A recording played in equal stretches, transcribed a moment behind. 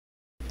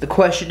The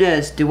question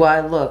is, do I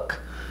look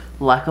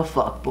like a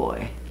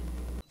fuckboy?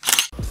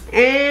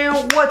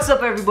 And what's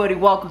up, everybody?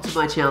 Welcome to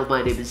my channel.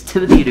 My name is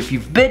Timothy, and if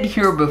you've been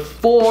here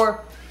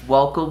before,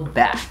 welcome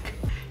back.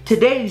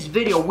 Today's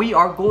video, we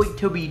are going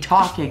to be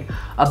talking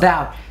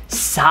about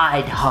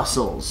side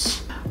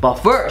hustles. But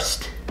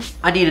first,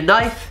 I need a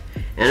knife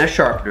and a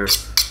sharpener.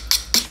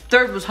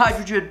 Third was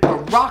hydrogen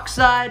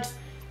peroxide.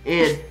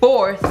 And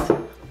fourth,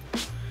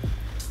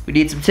 we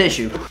need some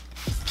tissue.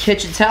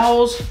 Kitchen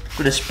towels, I'm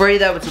gonna spray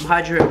that with some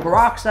hydrogen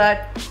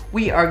peroxide.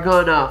 We are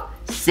gonna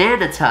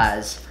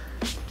sanitize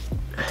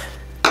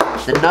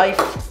the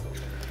knife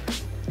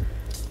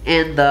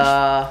and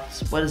the,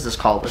 what is this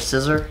called, a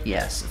scissor?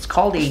 Yes, it's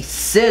called a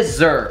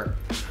scissor.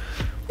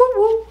 Woo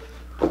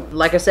woo.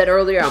 Like I said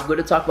earlier, I'm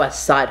gonna talk about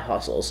side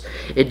hustles.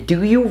 And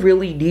do you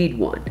really need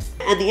one?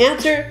 And the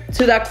answer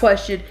to that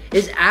question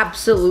is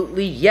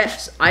absolutely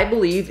yes. I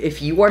believe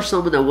if you are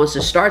someone that wants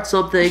to start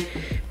something,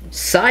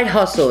 side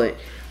hustle it.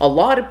 A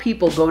lot of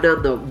people go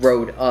down the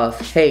road of,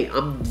 hey,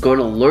 I'm going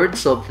to learn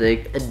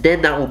something and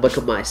then that will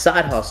become my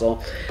side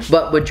hustle.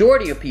 But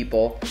majority of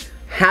people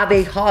have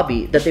a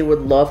hobby that they would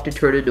love to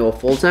turn into a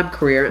full-time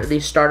career, and they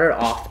started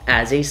off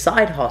as a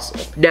side hustle.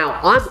 Now,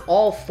 I'm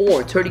all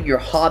for turning your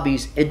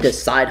hobbies into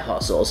side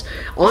hustles.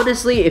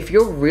 Honestly, if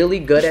you're really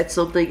good at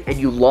something and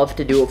you love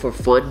to do it for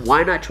fun,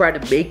 why not try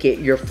to make it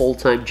your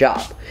full-time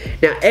job?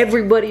 Now,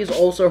 everybody has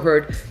also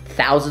heard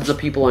thousands of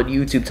people on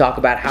YouTube talk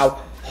about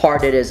how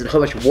hard it is and how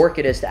much work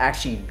it is to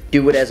actually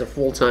do it as a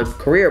full-time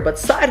career, but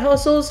side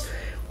hustles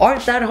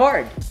aren't that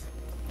hard.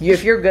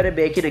 If you're good at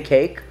baking a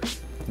cake,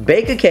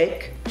 bake a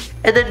cake,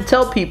 and then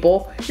tell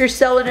people you're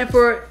selling it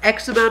for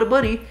X amount of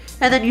money,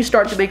 and then you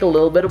start to make a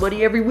little bit of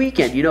money every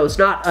weekend. You know, it's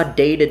not a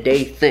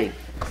day-to-day thing.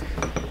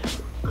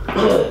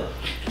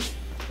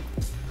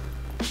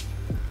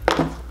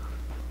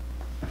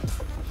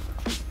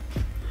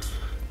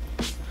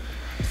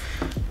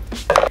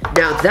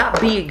 Now, that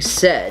being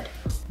said,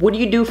 what do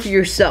you do for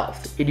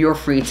yourself in your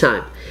free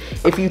time?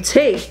 If you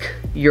take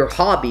your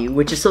hobby,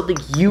 which is something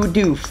you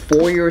do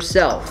for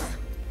yourself,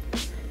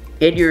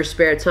 in your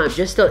spare time,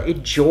 just to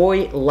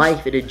enjoy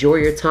life and enjoy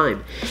your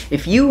time.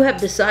 If you have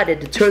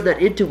decided to turn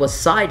that into a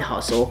side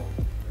hustle,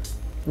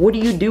 what do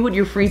you do in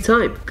your free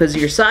time? Because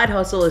your side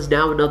hustle is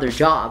now another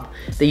job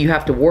that you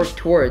have to work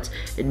towards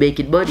and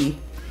making money.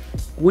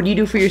 What do you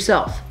do for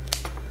yourself?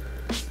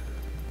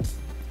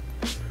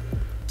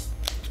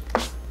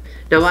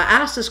 Now, I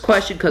asked this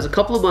question because a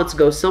couple of months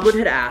ago, someone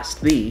had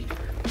asked me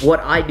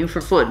what I do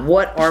for fun.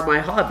 What are my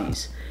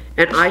hobbies?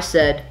 And I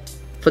said,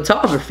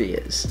 photography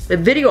is,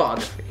 and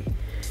videography.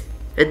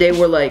 And they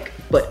were like,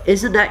 but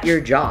isn't that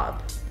your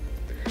job?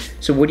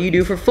 So what do you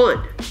do for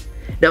fun?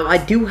 Now, I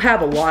do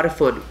have a lot of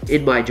fun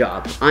in my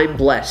job. I'm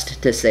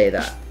blessed to say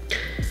that.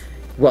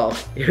 Well,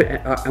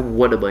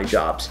 one of my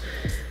jobs.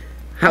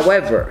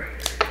 However,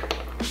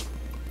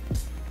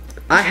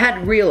 I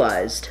hadn't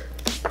realized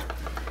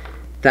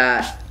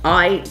that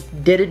I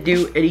didn't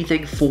do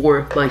anything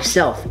for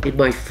myself in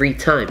my free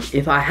time.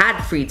 If I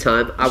had free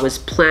time, I was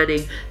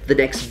planning the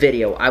next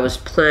video. I was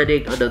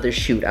planning another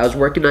shoot. I was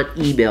working on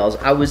emails.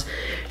 I was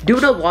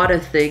doing a lot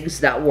of things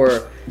that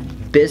were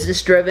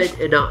business driven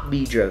and not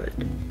me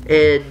driven.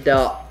 And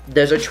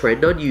there's a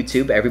trend on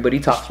YouTube. Everybody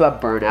talks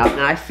about burnout.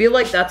 And I feel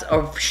like that's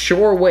a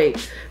sure way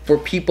for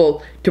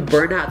people to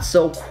burn out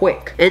so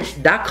quick. And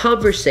that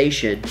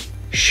conversation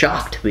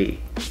shocked me.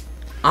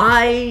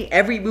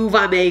 Every move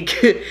I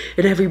make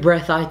and every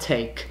breath I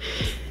take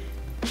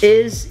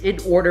is in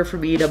order for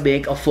me to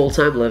make a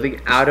full-time living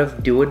out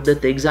of doing the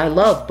things I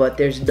love. But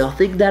there's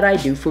nothing that I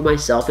do for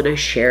myself and I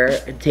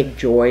share and take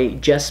joy,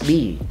 just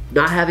me.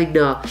 Not having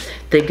to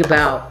think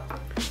about,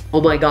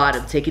 oh my god,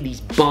 I'm taking these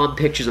bomb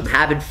pictures, I'm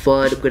having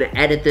fun, I'm gonna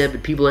edit them,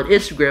 and people on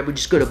Instagram are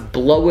just gonna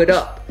blow it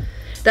up.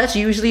 That's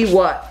usually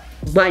what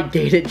my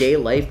day-to-day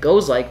life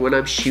goes like when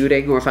I'm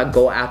shooting, or if I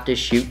go out to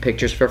shoot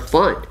pictures for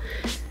fun.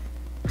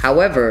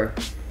 However,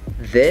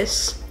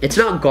 it's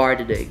not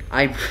gardening.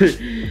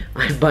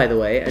 By the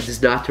way, this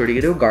is not turning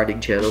into a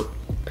gardening channel.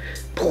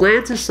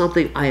 Plants is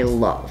something I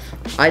love.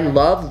 I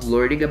love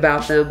learning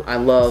about them. I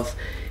love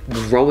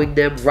growing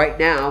them. Right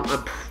now,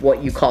 I'm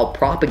what you call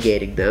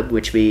propagating them,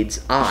 which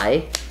means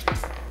I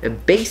am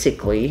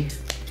basically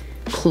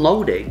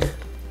cloning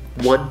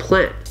one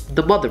plant,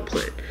 the mother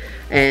plant.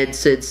 And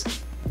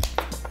since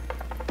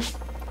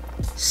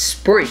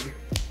spring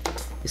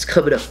is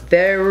coming up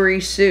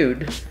very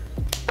soon,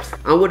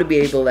 I want to be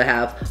able to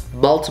have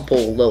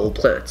multiple little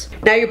plants.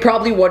 Now you're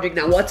probably wondering,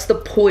 now what's the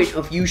point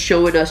of you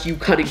showing us you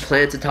cutting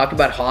plants and talking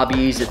about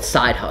hobbies and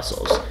side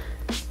hustles?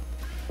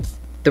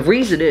 The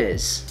reason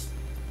is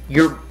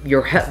your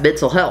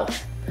mental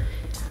health.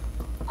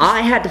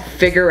 I had to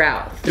figure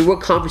out through a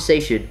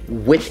conversation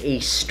with a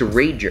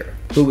stranger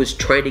who was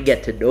trying to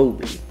get to know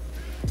me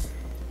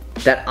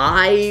that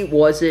I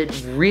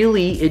wasn't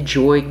really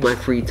enjoying my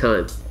free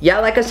time. Yeah,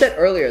 like I said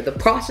earlier, the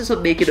process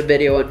of making a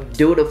video and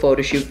doing a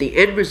photo shoot, the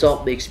end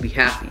result makes me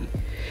happy.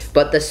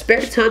 But the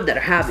spare time that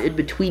I have in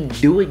between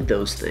doing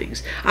those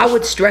things, I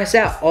would stress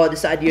out, oh,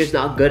 this idea is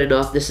not good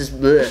enough, this is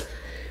bleh.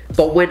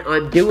 But when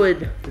I'm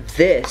doing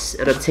this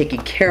and I'm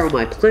taking care of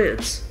my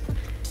plants,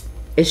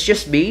 it's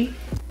just me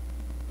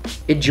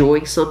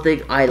enjoying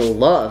something I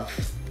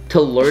love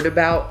to learn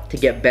about, to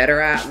get better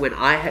at. When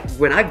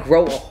I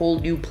grow a whole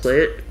new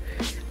plant,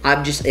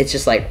 it's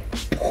just like,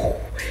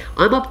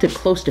 I'm up to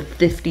close to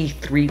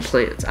 53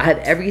 plants. I have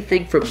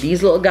everything from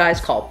these little guys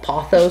called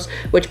pothos,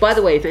 which, by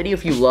the way, if any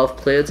of you love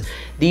plants,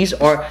 these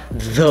are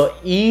the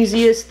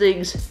easiest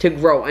things to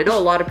grow. I know a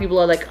lot of people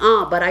are like,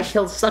 but I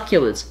killed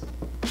succulents.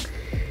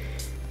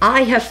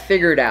 I have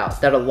figured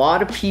out that a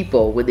lot of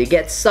people, when they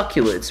get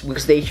succulents,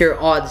 because they hear,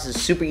 oh, this is a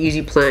super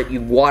easy plant, you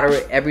water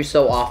it every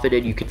so often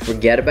and you can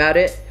forget about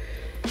it.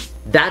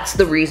 That's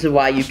the reason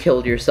why you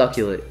killed your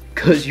succulent,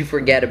 because you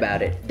forget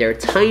about it. They're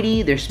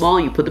tiny, they're small,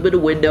 you put them in a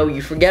window,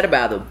 you forget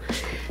about them.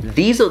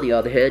 These, on the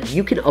other hand,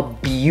 you can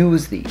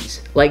abuse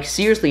these. Like,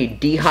 seriously,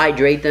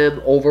 dehydrate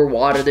them,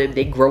 overwater them.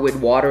 They grow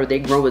in water, they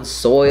grow in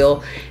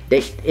soil.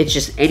 It's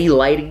just any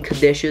lighting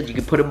conditions. You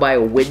can put them by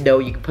a window,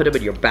 you can put them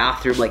in your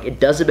bathroom. Like,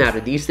 it doesn't matter.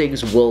 These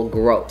things will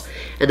grow.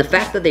 And the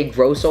fact that they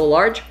grow so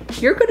large,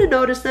 you're gonna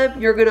notice them.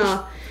 You're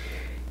gonna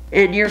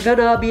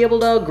be able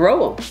to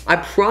grow them. I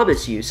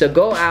promise you. So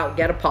go out,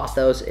 get a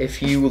pothos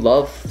if you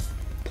love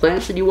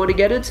plants and you want to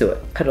get into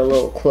it. Cut a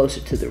little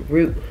closer to the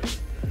root.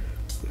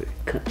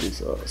 Cut this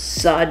a little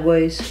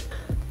sideways.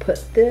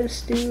 Put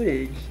this dude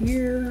in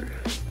here.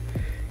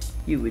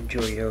 You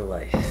enjoy your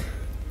life.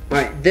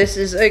 Alright, this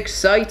is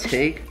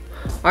exciting.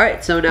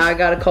 Alright, so now I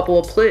got a couple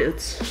of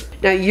plants.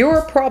 Now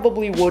you're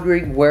probably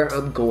wondering where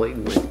I'm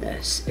going with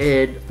this.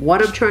 And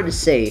what I'm trying to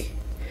say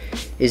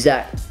is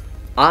that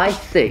I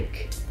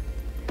think,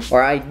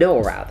 or I know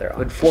rather,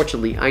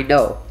 unfortunately I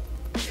know,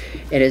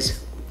 it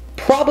is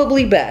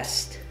probably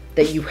best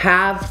that you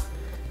have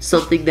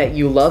something that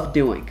you love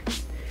doing,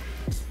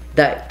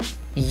 that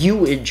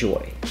you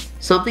enjoy,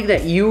 something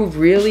that you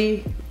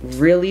really,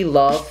 really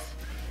love,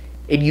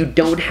 and you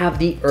don't have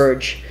the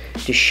urge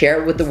to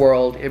share it with the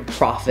world and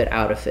profit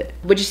out of it.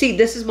 But you see,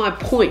 this is my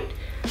point.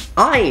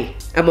 I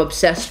am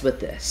obsessed with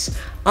this.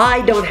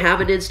 I don't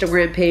have an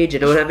Instagram page, I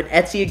don't have an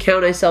Etsy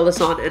account I sell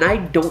this on, and I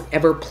don't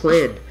ever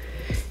plan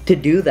to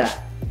do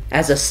that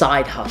as a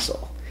side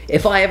hustle.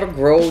 If I ever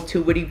grow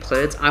too many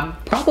plants, I'm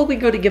probably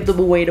going to give them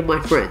away to my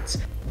friends.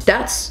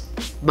 That's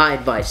my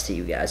advice to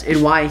you guys,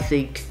 and why I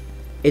think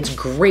it's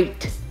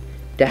great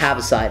to have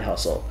a side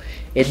hustle.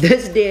 In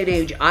this day and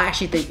age, I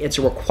actually think it's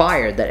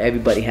required that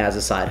everybody has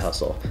a side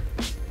hustle.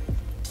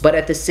 But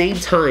at the same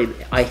time,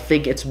 I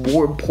think it's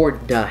more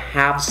important to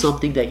have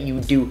something that you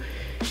do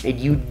and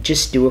you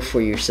just do it for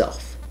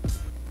yourself.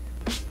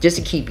 Just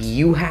to keep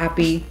you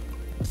happy,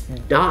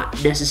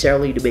 not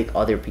necessarily to make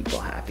other people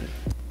happy.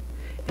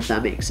 If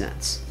that makes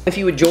sense. If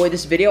you enjoyed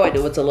this video, I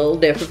know it's a little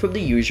different from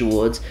the usual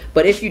ones,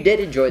 but if you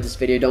did enjoy this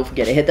video, don't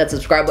forget to hit that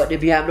subscribe button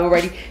if you haven't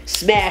already,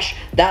 smash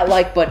that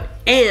like button,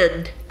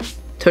 and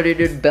turn on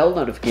the bell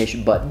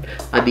notification button.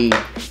 I mean,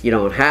 you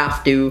don't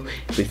have to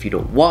if you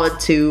don't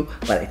want to,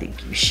 but I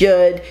think you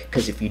should,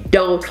 because if you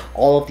don't,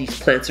 all of these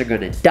plants are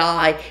gonna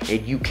die,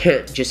 and you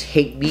can't just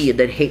hate me and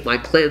then hate my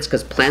plants,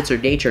 because plants are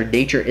nature,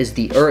 nature is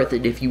the earth,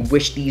 and if you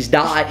wish these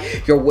die,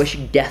 you're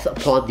wishing death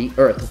upon the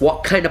earth.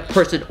 What kind of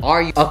person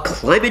are you? A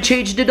climate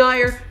change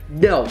denier?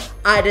 No,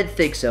 I didn't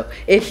think so.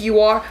 If you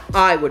are,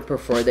 I would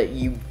prefer that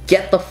you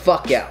get the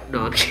fuck out.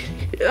 No, I'm kidding.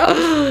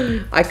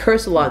 I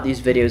curse a lot in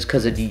these videos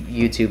because of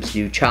YouTube's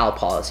new child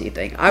policy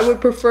thing. I would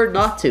prefer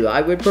not to.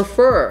 I would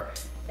prefer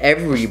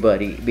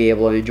everybody be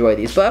able to enjoy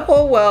these, but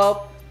oh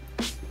well.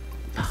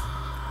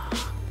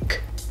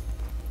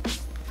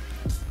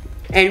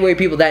 Anyway,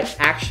 people, that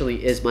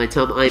actually is my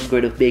time. I'm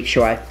going to make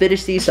sure I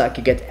finish these so I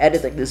can get to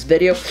editing this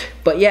video.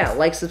 But yeah,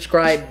 like,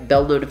 subscribe,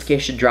 bell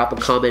notification, drop a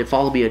comment,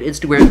 follow me on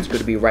Instagram. It's going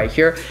to be right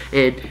here.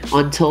 And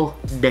until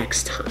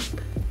next time.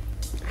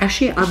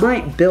 Actually, I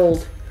might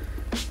build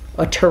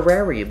a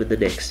terrarium in the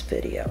next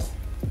video.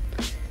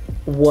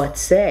 What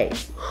say?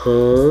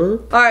 Huh?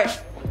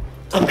 Alright,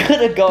 I'm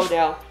gonna go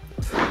now.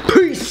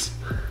 Peace!